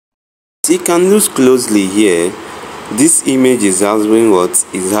So you can look closely here. This image is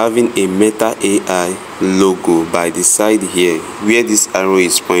having a Meta AI logo by the side here where this arrow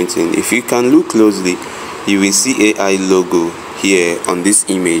is pointing. If you can look closely, you will see AI logo here on this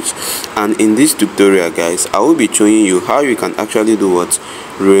image. And in this tutorial, guys, I will be showing you how you can actually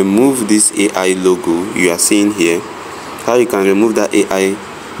remove this AI logo you are seeing here. How you can remove that AI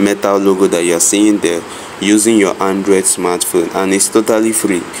Meta logo that you are seeing there using your Android smartphone, and it's totally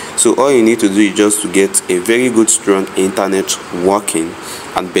free. So all you need to do is just to get a very good strong internet working,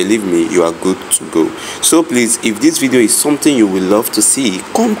 and believe me, you are good to go. So please, if this video is something you will love to see,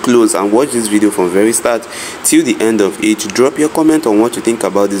 come close and watch this video from very start till the end of it. Drop your comment on what you think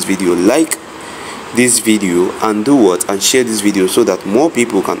about this video, like this video, and and share this video so that more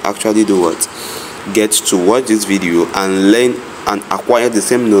people can actually get to watch this video and learn and acquire the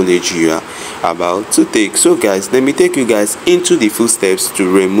same knowledge you are about to take. So guys, let me take you guys into the full steps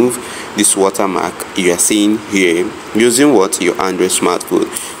to remove this watermark you are seeing here using your Android smartphone.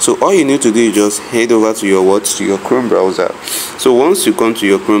 So all you need to do is just head over to your Chrome browser. So once you come to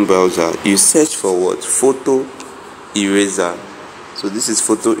your Chrome browser, you search for photo eraser. So this is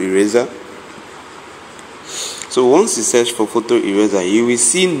photo eraser. So once you search for photo eraser, you will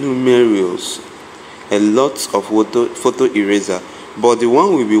see numerous a lot of photo eraser, but the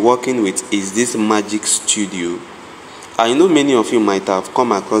one we'll be working with is this Magic Studio. I know many of you might have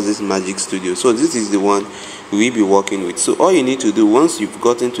come across this Magic Studio, so this is the one we'll be working with. So all you need to do, once you've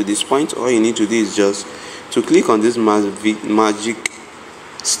gotten to this point, all you need to do is just to click on this Magic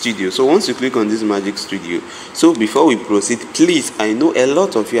Studio. So once you click on this Magic Studio, so before we proceed, please, I know a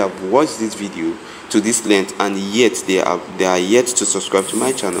lot of you have watched this video to this length and yet they are yet to subscribe to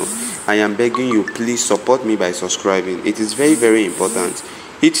my channel. I am begging you, please support me by subscribing. It is very, very important.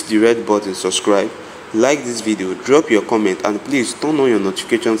 Hit the red button, subscribe, like this video, drop your comment, and please turn on your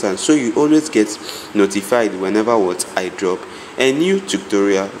notifications and so you always get notified whenever I drop a new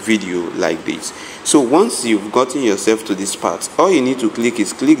tutorial video like this. So once you've gotten yourself to this part, all you need to click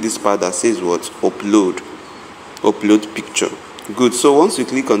this part that says upload picture. Good. So once you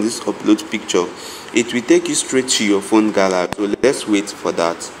click on this upload picture, it will take you straight to your phone gallery. So let's wait for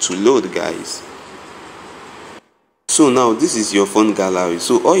that to load, guys. So now this is your phone gallery.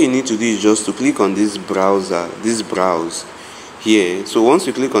 So all you need to do is just to click on this browse here. So once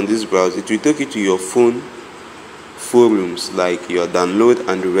you click on this browse, it will take you to your phone forums, like your download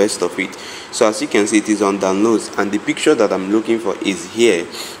and the rest of it. So as you can see, it is on downloads, and the picture that I'm looking for is here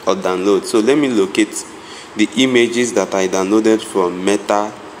on download. So let me locate the images that I downloaded from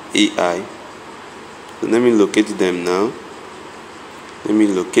Meta AI. So let me locate them now. Let me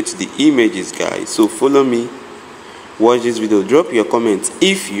locate the images, guys. So follow me, watch this video, drop your comments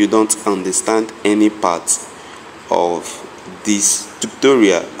if you don't understand any part of this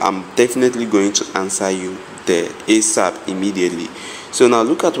tutorial. I'm definitely going to answer you there ASAP immediately. So now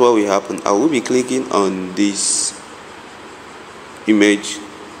look at what will happen. I will be clicking on this image.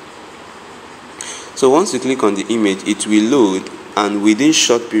 So once you click on the image, it will load, and within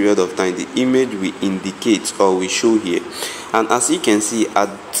short period of time the image will indicate or will show here. And as you can see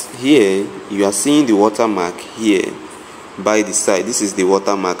here, you are seeing the watermark here by the side. This is the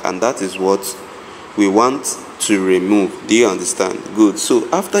watermark, and that is what we want to remove. Do you understand? Good. So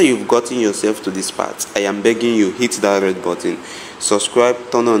after you've gotten yourself to this part, I am begging you, hit that red button,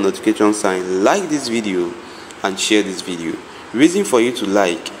 subscribe, turn on notification sign, like this video, and share this video. Reason for you to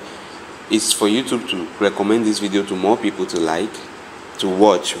like is for YouTube to recommend this video to more people to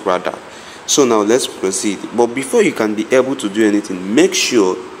watch rather. So now let's proceed. But before you can be able to do anything, make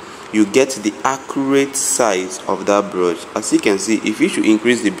sure you get the accurate size of that brush. As you can see, if you should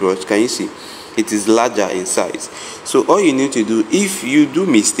increase the brush, can you see it is larger in size? So all you need to do, if you do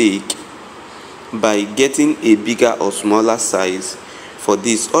mistake by getting a bigger or smaller size for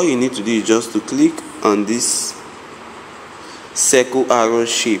this, all you need to do is just to click on this circle arrow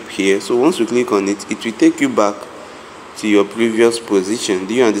shape here. So once you click on it, it will take you back to your previous position.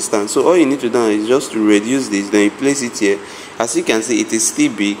 Do you understand? So all you need to do is just to reduce this, then you place it here. As you can see, it is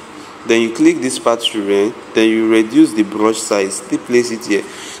still big. Then you click this part to run, then you reduce the brush size, still place it here.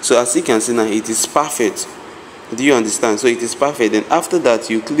 So as you can see now, it is perfect. Do you understand? So it is perfect. Then after that,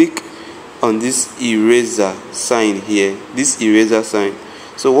 you click on this eraser sign here, this eraser sign.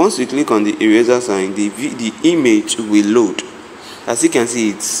 So once you click on the eraser sign, the image will load. As you can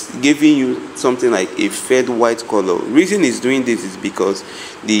see, it's giving you something like a fade white color. Reason it's doing this is because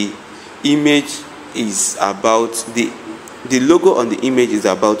the image is about the logo on the image is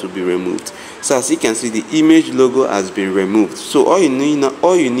about to be removed. So as you can see, the image logo has been removed. So all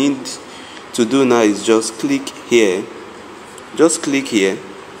you need to do now is just click here. Just click here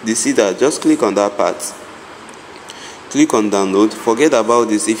you see that? Just click on that part, click on download. Forget about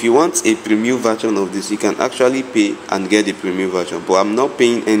this. If you want a premium version of this, you can actually pay and get the premium version, but I'm not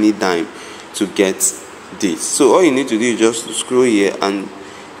paying any dime to get this. So all you need to do is just scroll here and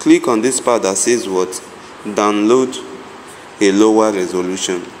click on this part that says what? Download a lower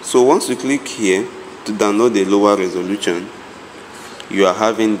resolution. So once you click here to download a lower resolution, you are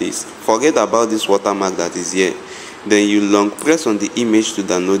having this. Forget about this watermark that is here. Then you long press on the image to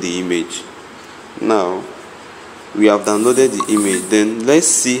download the image. Now we have downloaded the image. Then let's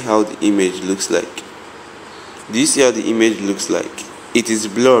see how the image looks like. Do you see how the image looks like? It is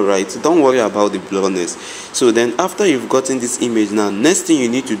blur, right? Don't worry about the blurriness. So then after you've gotten this image, now next thing you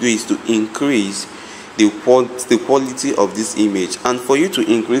need to do is to increase the quality of this image. And for you to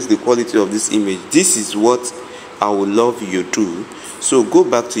increase the quality of this image, this is what I would love you to do. So go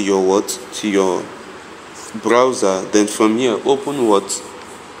back to your what? To your browser. Then from here, open what?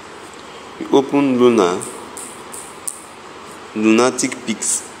 You open Lunatic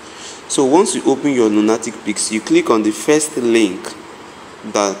Pics. So once you open your Lunatic Pics, you click on the first link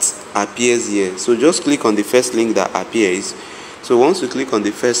that appears here. So just click on the first link that appears. So once you click on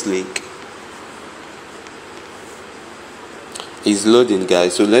the first link, it's loading,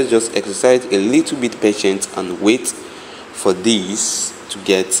 guys. So let's just exercise a little bit patience and wait for this to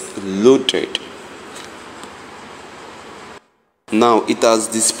get loaded. Now it has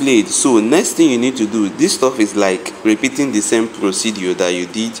displayed. So next thing you need to do, this stuff is like repeating the same procedure that you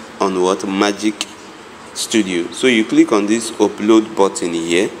did on what? Magic Studio. So you click on this upload button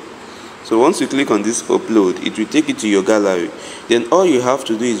here. So once you click on this upload, it will take you to your gallery. Then all you have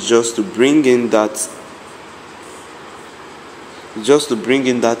to do is just to bring in that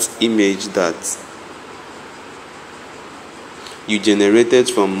image that you generated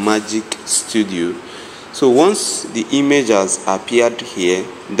from Magic Studio. So once the image has appeared here,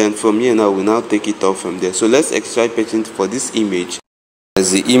 then from here now we'll now take it off from there. So let's exercise patience for this image,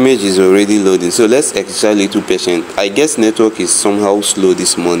 as the image is already loading. So let's exercise a little patient. I guess network is somehow slow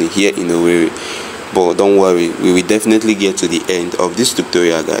this morning here in 𝗃𝗃𝗃, but don't worry, we will definitely get to the end of this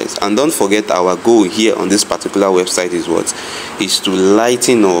tutorial, guys. And don't forget, our goal here on this particular website is what? Is to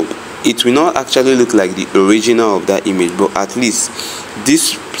lighten up. It will not actually look like the original of that image, but at least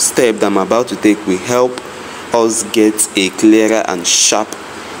this step that I'm about to take will help us get a clearer and sharp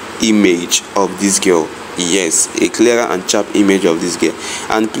image of this girl. Yes, a clearer and sharp image of this girl.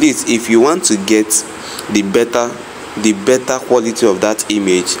 And please, if you want to get the better quality of that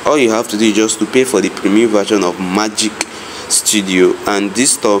image, all you have to do is just to pay for the premium version of Magic Studio, and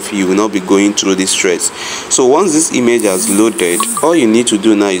this stuff you will not be going through this stress. So once this image has loaded, all you need to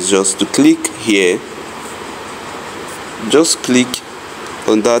do now is just to click here. Just click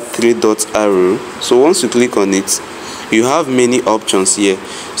on that 3-dot arrow. So once you click on it, you have many options here.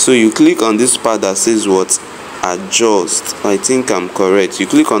 So you click on this part that says what? Adjust. I think I'm correct. You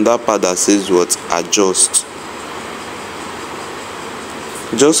click on that part that says what? Adjust.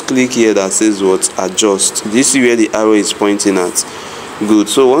 Just click here that says what? Adjust. This is where the arrow is pointing at. Good.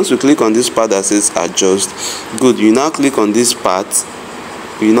 So once you click on this part that says adjust, good, you now click on this part.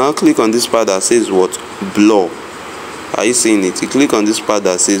 You now click on this part that says what? Blur. Are you seeing it? You click on this part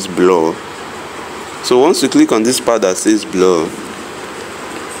that says blur. So once you click on this part that says blur,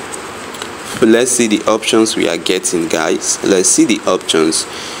 let's see the options we are getting, guys. Let's see the options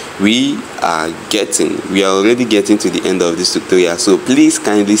we are already getting to the end of this tutorial. So please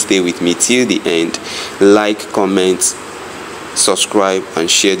kindly stay with me till the end. Like, comment, subscribe, and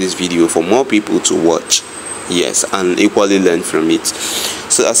share this video for more people to watch. Yes, and equally learn from it.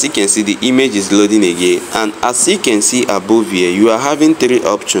 So as you can see, the image is loading again, and as you can see above here, you are having 3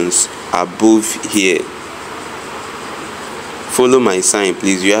 options above here. Follow my sign,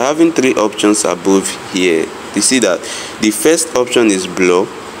 please. You are having 3 options above here. You see that the first option is blur,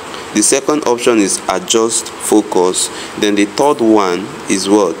 the second option is adjust focus, then the third one is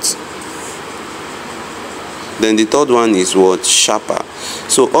what? Sharper.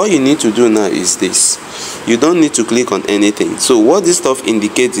 So all you need to do now is this. You don't need to click on anything. So what this stuff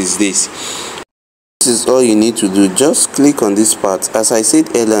indicates is this. This is all you need to do. Just click on this part. As I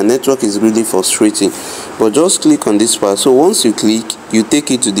said earlier, network is really frustrating, but just click on this part. So once you click, you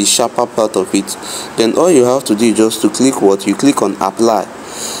take it to the sharper part of it. Then all you have to do is just to click what? You click on apply.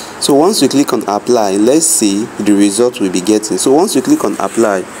 So once you click on apply, let's see the result we'll be getting. So once you click on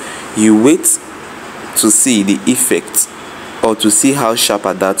apply, you wait to see the effect or to see how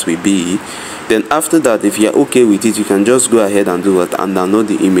sharper that will be. Then after that, if you're okay with it, you can just go ahead and do it and download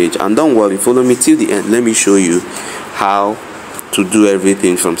the image. And don't worry, follow me till the end. Let me show you how to do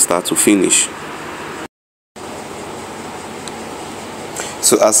everything from start to finish.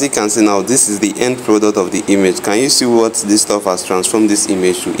 So as you can see now, this is the end product of the image. Can you see what this stuff has transformed this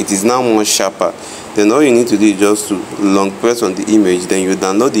image to? It is now more sharper. Then all you need to do is just to long press on the image, then you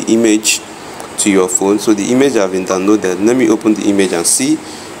download the image to your phone. So the image has been downloaded. Let me open the image and see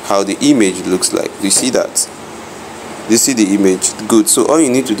how the image looks like. Do you see that? Do you see the image? Good. So all you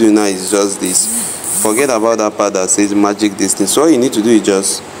need to do now is just this. Forget about that part that says magic distance. So all you need to do is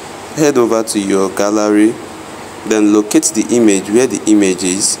just head over to your gallery, then locate the image where the image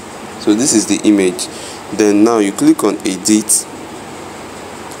is. So this is the image. Then now you click on edit,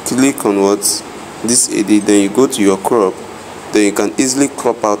 click on what? This edit, then you go to your crop. Then you can easily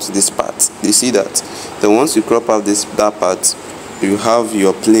crop out this part. You see that? Then once you crop out that part, you have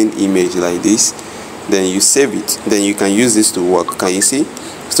your plain image like this. Then you save it. Then you can use this to work. Can you see?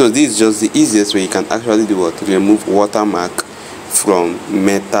 So this is just the easiest way you can actually do what? Remove watermark from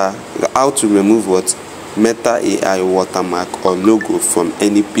Meta. How to remove what? Meta AI watermark or logo from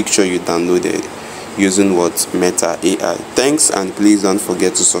any picture you downloaded using what? Meta AI. Thanks, and please don't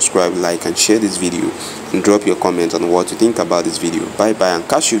forget to subscribe, like, and share this video, and drop your comment on what you think about this video. Bye bye, and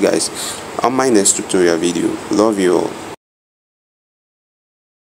catch you guys on my next tutorial video. Love you all.